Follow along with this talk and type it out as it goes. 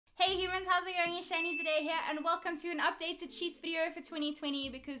Hey humans, how's it going? It's Shani today here, and welcome to an updated cheats video for 2020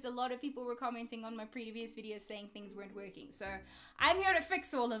 because a lot of people were commenting on my previous videos saying things weren't working. So I'm here to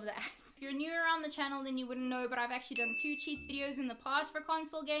fix all of that. If you're new around the channel, then you wouldn't know, but I've actually done 2 cheats videos in the past for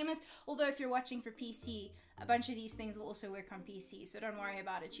console gamers. Although if you're watching for PC, a bunch of these things will also work on PC, so don't worry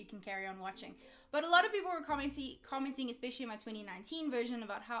about it, you can carry on watching. But a lot of people were commenting, especially in my 2019 version,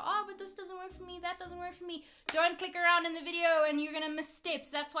 about how, oh, but this doesn't work for me, that doesn't work for me. Don't click around in the video and you're gonna miss steps.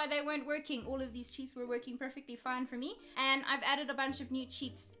 That's why they weren't working. All of these cheats were working perfectly fine for me. And I've added a bunch of new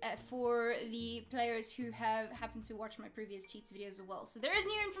cheats for the players who have happened to watch my previous cheats videos as well. So there is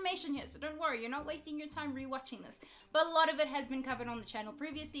new information here, so don't worry, you're not wasting your time rewatching this. But a lot of it has been covered on the channel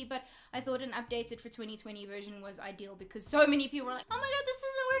previously, but I thought an updated for 2020 version was ideal because so many people were like, oh my god, this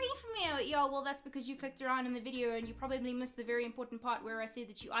isn't working for me. I went, yeah, well, that's because you clicked around in the video and you probably missed the very important part where I said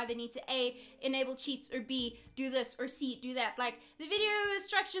that you either need to A, enable cheats, or B, do this, or C, do that. Like, the video is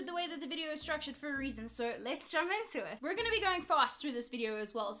structured the way that the video is structured for a reason, so let's jump into it. We're gonna be going fast through this video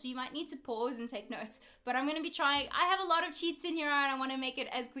as well, so you might need to pause and take notes, but I'm gonna be trying. I have a lot of cheats in here and I want to make it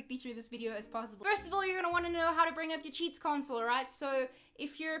as quickly through this video as possible. First of all, you're gonna want to know how to bring up your cheats console, right? So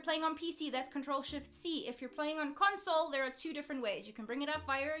if you're playing on PC, that's Control-Shift-C. If you're playing on console, there are 2 different ways. You can bring it up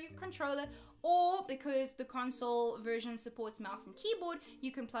via your controller, or because the console version supports mouse and keyboard,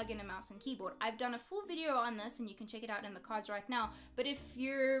 you can plug in a mouse and keyboard. I've done a full video on this and you can check it out in the cards right now. But if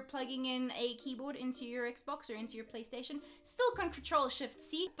you're plugging in a keyboard into your Xbox or into your PlayStation, still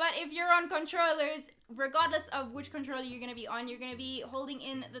Control-Shift-C. But if you're on controllers, regardless of which controller you're going to be on, you're going to be holding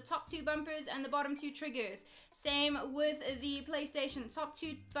in the top 2 bumpers and the bottom 2 triggers. Same with the PlayStation, top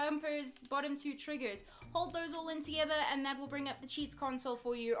 2 bumpers, bottom 2 triggers. Hold those all in together and that will bring up the cheats console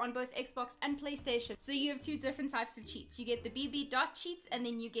for you on both Xbox and PlayStation. So you have 2 different types of cheats. You get the BB dot cheats and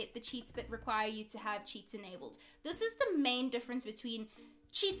then you get the cheats that require you to have cheats enabled. This is the main difference between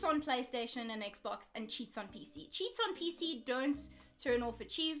cheats on PlayStation and Xbox and cheats on PC. Cheats on PC don't turn off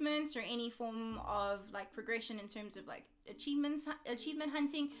achievements or any form of like progression in terms of like achievement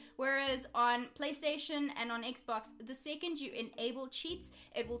hunting, whereas on PlayStation and on Xbox, the second you enable cheats,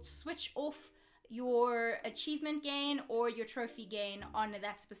 it will switch off your achievement gain or your trophy gain on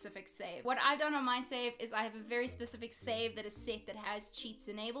that specific save. What I've done on my save is I have a very specific save that is set that has cheats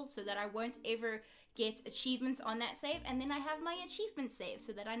enabled so that I won't ever get achievements on that save, and then I have my achievement save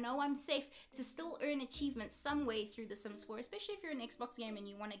so that I know I'm safe to still earn achievements some way through the Sims 4, especially if you're an Xbox gamer and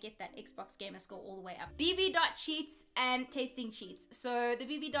you want to get that Xbox gamer score all the way up. BB dot cheats and testing cheats. So the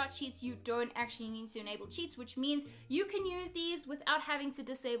BB dot cheats, you don't actually need to enable cheats, which means you can use these without having to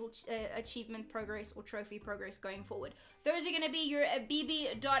disable achievement progress or trophy progress going forward. Those are going to be your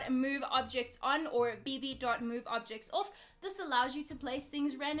BB dot move objects on or BB dot move objects off. This allows you to place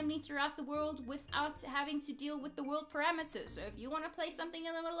things randomly throughout the world without having to deal with the world parameters. So if you want to place something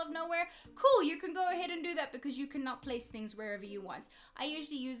in the middle of nowhere, cool, you can go ahead and do that because you cannot place things wherever you want. I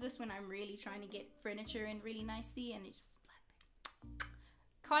usually use this when I'm really trying to get furniture in really nicely and it just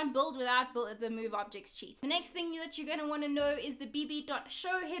can't build without the move objects cheat. The next thing that you're going to want to know is the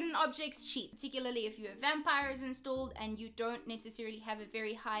BB.show hidden objects cheat, particularly if you have vampires installed and you don't necessarily have a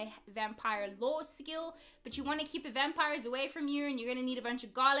very high vampire lore skill, but you want to keep the vampires away from you and you're going to need a bunch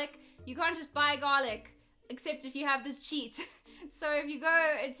of garlic. You can't just buy garlic, except if you have this cheat. So if you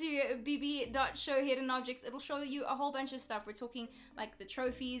go to BB.show hidden objects, it'll show you a whole bunch of stuff. We're talking like the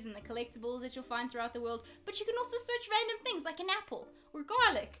trophies and the collectibles that you'll find throughout the world, but you can also search random things like an apple or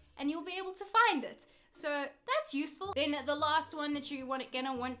garlic and you'll be able to find it. So that's useful. Then the last one that you're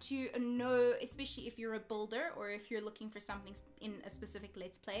gonna want to know, especially if you're a builder or if you're looking for something in a specific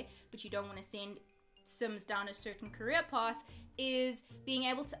Let's Play, but you don't want to send Sims down a certain career path, is being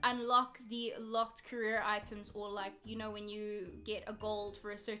able to unlock the locked career items, or like, you know, when you get a gold for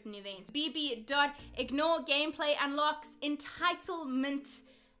a certain event. BB.ignore gameplay unlocks entitlement,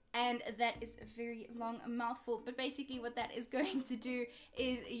 and that is a very long mouthful, but basically what that is going to do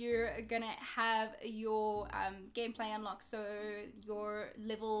is you're gonna have your gameplay unlock, so your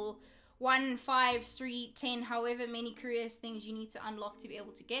level 1, 5, 3, 10, however many careers things you need to unlock to be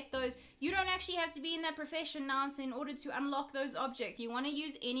able to get those. You don't actually have to be in that profession now, so in order to unlock those objects, you want to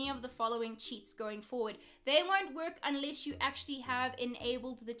use any of the following cheats going forward. They won't work unless you actually have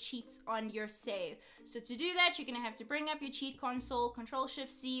enabled the cheats on your save. So to do that, you're going to have to bring up your cheat console,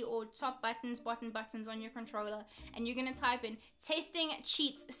 Control-Shift-C, or top buttons, bottom buttons on your controller, and you're going to type in testing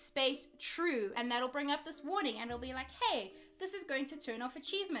cheats space true, and that'll bring up this warning, and it'll be like, hey, this is going to turn off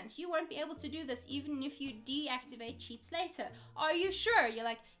achievements. You won't be able to do this even if you deactivate cheats later. Are you sure? You're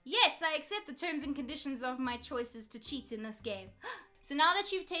like, yes, I accept the terms and conditions of my choices to cheat in this game. So now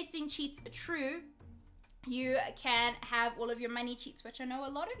that you've testing cheats true, you can have all of your money cheats, which I know a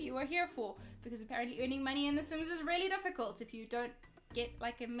lot of you are here for, because apparently earning money in The Sims is really difficult if you don't get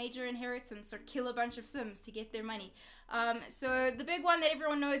like a major inheritance or kill a bunch of Sims to get their money. So the big one that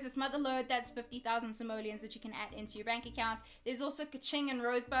everyone knows is Motherload. That's 50,000 simoleons that you can add into your bank account. There's also Kaching and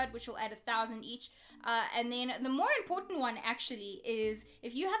Rosebud, which will add 1,000 each. And then the more important one actually is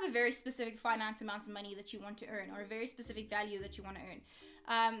if you have a very specific finite amount of money that you want to earn, or a very specific value that you want to earn.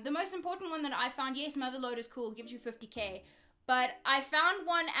 The most important one that I found, yes, Motherload is cool, gives you 50k. But I found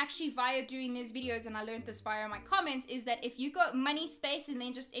one actually via doing these videos, and I learned this via my comments, is that if you go money space and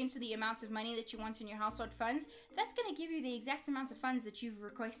then just enter the amount of money that you want in your household funds, that's going to give you the exact amount of funds that you've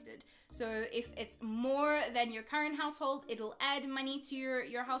requested. So if it's more than your current household, it'll add money to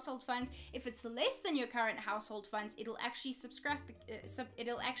your household funds. If it's less than your current household funds, it'll actually subtract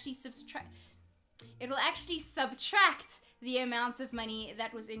the amount of money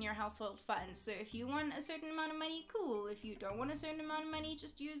that was in your household funds. So if you want a certain amount of money, cool. If you don't want a certain amount of money,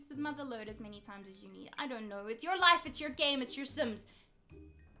 just use the Motherload as many times as you need. I don't know. It's your life, it's your game, it's your Sims.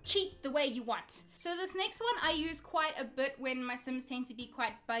 Cheat the way you want. So this next one I use quite a bit when my Sims tend to be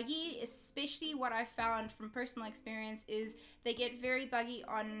quite buggy, especially what I found from personal experience is they get very buggy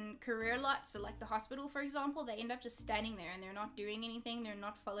on career lots. So like the hospital, for example, they end up just standing there and they're not doing anything, they're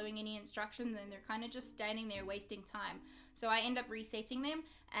not following any instructions, and they're kind of just standing there wasting time. So I end up resetting them,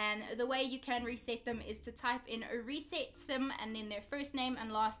 and the way you can reset them is to type in a reset sim and then their first name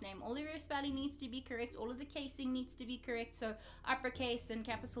and last name. All of your spelling needs to be correct, all of the casing needs to be correct, so uppercase and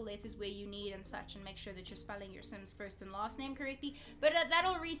capital letters where you need and such, and make sure that you're spelling your Sim's first and last name correctly. But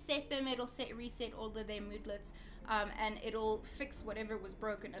that'll reset them, it'll reset all of their moodlets, and it'll fix whatever was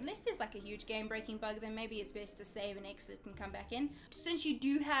broken. Unless there's like a huge game breaking bug, then maybe it's best to save and exit and come back in. Since you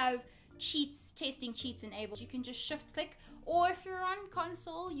do have cheats, testing cheats enabled, you can just shift click, or if you're on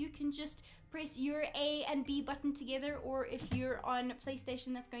console you can just press your A and B button together, or if you're on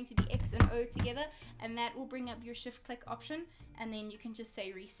PlayStation that's going to be X and O together, and that will bring up your shift click option, and then you can just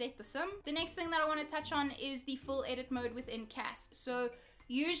say reset the sim. The next thing that I want to touch on is the full edit mode within CAS. So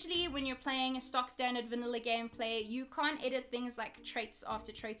usually when you're playing a stock standard vanilla gameplay, you can't edit things like traits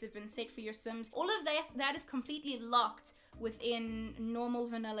after traits have been set for your Sims. All of that is completely locked within normal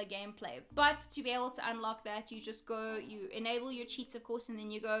vanilla gameplay. But to be able to unlock that, you just go, you enable your cheats of course, and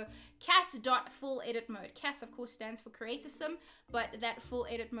then you go CAS.full edit mode. CAS of course stands for create a sim, but that full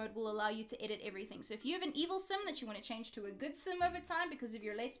edit mode will allow you to edit everything. So if you have an evil sim that you want to change to a good sim over time because of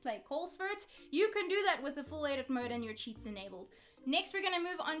your let's play calls for it, you can do that with the full edit mode and your cheats enabled. Next, we're going to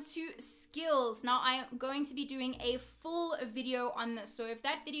move on to skills. Now, I am going to be doing a full video on this. So if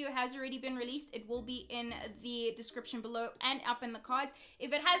that video has already been released, it will be in the description below and up in the cards.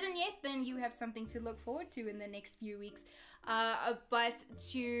 If it hasn't yet, then you have something to look forward to in the next few weeks. But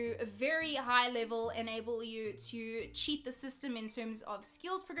to a very high level enable you to cheat the system in terms of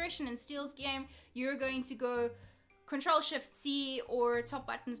skills progression in Steel's game, you're going to go Control-Shift-C or top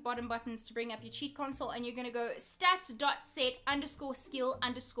buttons, bottom buttons to bring up your cheat console, and you're going to go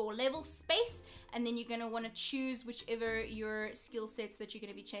stats.set_skill_level space, and then you're going to want to choose whichever your skill sets that you're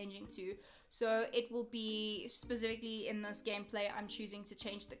going to be changing to. So it will be specifically in this gameplay, I'm choosing to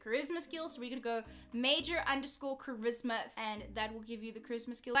change the charisma skill. So we're going to go major_charisma, and that will give you the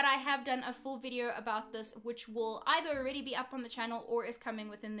charisma skill. But I have done a full video about this, which will either already be up on the channel or is coming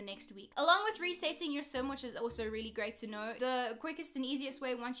within the next week. Along with resetting your sim, which is also really great to know, the quickest and easiest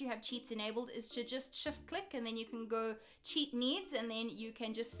way once you have cheats enabled is to just shift click, and then you can go cheat needs, and then you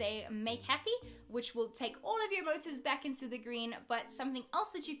can just say make happy, which will take all of your motives back into the green. But something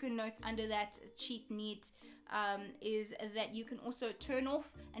else that you can note under that cheat need is that you can also turn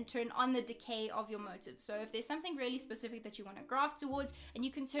off and turn on the decay of your motive. So if there's something really specific that you want to graph towards, and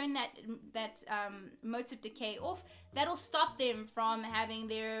you can turn that motive decay off, that'll stop them from having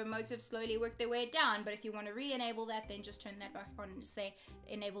their motive slowly work their way down. But if you want to re-enable that, then just turn that back on and say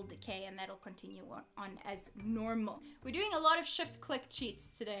enable decay, and that'll continue on as normal. We're doing a lot of shift click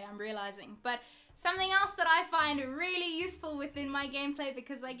cheats today, I'm realizing, but something else that I find really useful within my gameplay,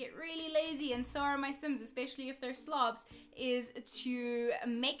 because I get really lazy and so are my Sims, especially if they're slobs, is to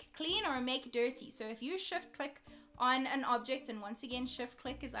make clean or make dirty. So if you shift click on an object, and once again shift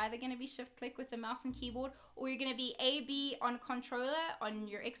click is either going to be shift click with the mouse and keyboard, or you're going to be AB on controller on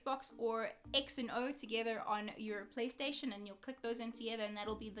your Xbox, or X and O together on your PlayStation, and you'll click those in together, and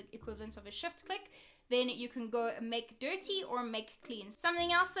that'll be the equivalent of a shift click. then you can go make dirty or make clean.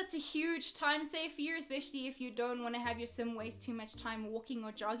 Something else that's a huge time save for you, especially if you don't want to have your sim waste too much time walking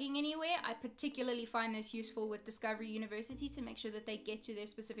or jogging anywhere. I particularly find this useful with Discovery University to make sure that they get to their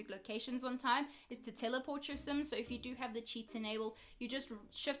specific locations on time, is to teleport your sim. So if you do have the cheats enabled, you just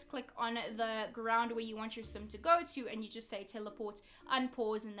shift click on the ground where you want your sim to go to, and you just say teleport,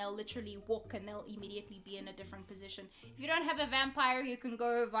 unpause, and they'll literally walk and they'll immediately be in a different position. If you don't have a vampire who can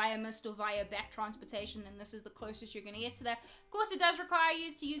go via mist or via back transportation, then this is the closest you're going to get to that. Of course, it does require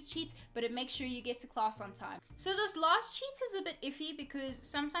you to use cheats, but it makes sure you get to class on time. So this last cheats is a bit iffy because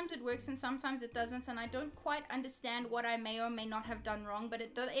sometimes it works and sometimes it doesn't, and I don't quite understand what I may or may not have done wrong, but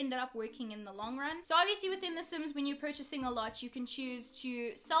it ended up working in the long run. So obviously within The Sims, when you're purchasing a lot, you can choose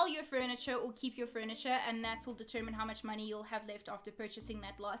to sell your furniture or keep your furniture, and that will determine how much money you'll have left after purchasing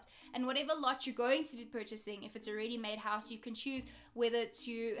that lot. And whatever lot you're going to be purchasing, if it's a ready-made house, you can choose whether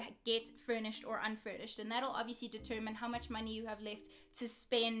to get furnished or unfurnished, and that'll obviously determine how much money you have left to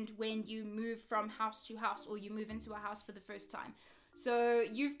spend when you move from house to house or you move into a house for the first time. So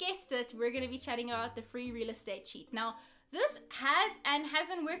you've guessed it, we're going to be chatting about the free real estate cheat. Now, this has and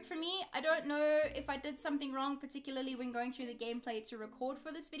hasn't worked for me. I don't know if I did something wrong, particularly when going through the gameplay to record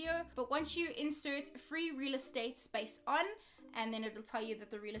for this video, but once you insert free real estate space on, and then it'll tell you that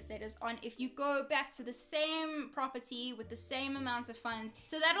the real estate is on, if you go back to the same property with the same amount of funds,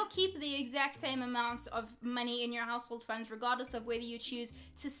 so that'll keep the exact same amount of money in your household funds regardless of whether you choose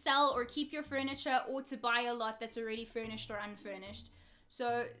to sell or keep your furniture or to buy a lot that's already furnished or unfurnished.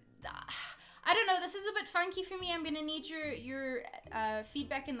 So I don't know, this is a bit funky for me. I'm gonna need your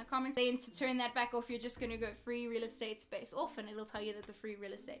feedback in the comments. Then to turn that back off, you're just gonna go free real estate space off, and it'll tell you that the free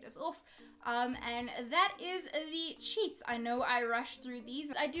real estate is off. And that is the cheats. I know I rushed through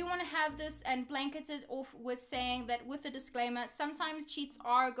these. I do want to have this and blanket it off with saying that, with a disclaimer, sometimes cheats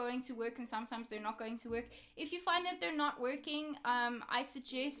are going to work and sometimes they're not going to work. If you find that they're not working, I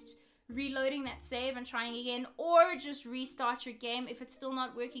suggest reloading that save and trying again, or just restart your game. If it's still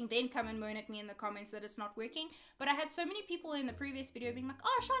not working, then come and moan at me in the comments that it's not working. But I had so many people in the previous video being like,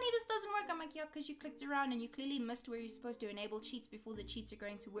 oh Shani, this doesn't work. I'm like, yeah, because you clicked around and you clearly missed where you're supposed to enable cheats before the cheats are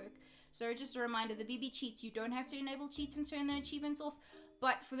going to work. So just a reminder, the BB cheats, you don't have to enable cheats and turn the achievements off,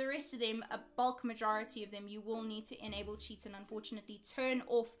 but for the rest of them, a bulk majority of them, you will need to enable cheats and unfortunately turn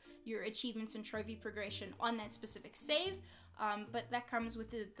off your achievements and trophy progression on that specific save. But that comes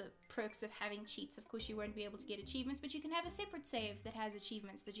with the perks of having cheats. Of course, you won't be able to get achievements, but you can have a separate save that has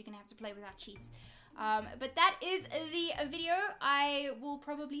achievements that you can have to play without cheats. But that is the video. I will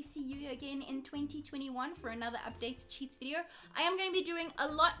probably see you again in 2021 for another updated cheats video. I am going to be doing a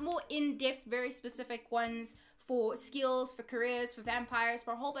lot more in-depth, very specific ones for skills, for careers, for vampires,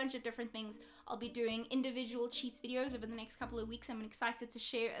 for a whole bunch of different things. I'll be doing individual cheats videos over the next couple of weeks. I'm excited to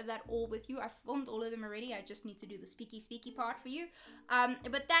share that all with you. I've filmed all of them already. I just need to do the speaky part for you.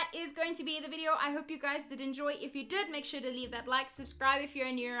 But that is going to be the video. I hope you guys did enjoy. If you did, make sure to leave that like, subscribe if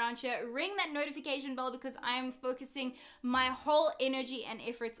you're new around here, ring that notification bell because I am focusing my whole energy and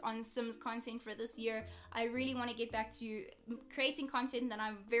efforts on Sims content for this year. I really want to get back to creating content that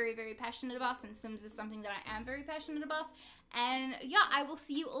I'm very, very passionate about, and Sims is something that I am very passionate about. And yeah, I will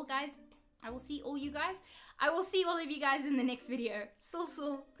see you all guys. I will see all of you guys in the next video.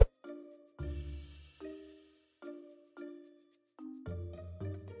 So.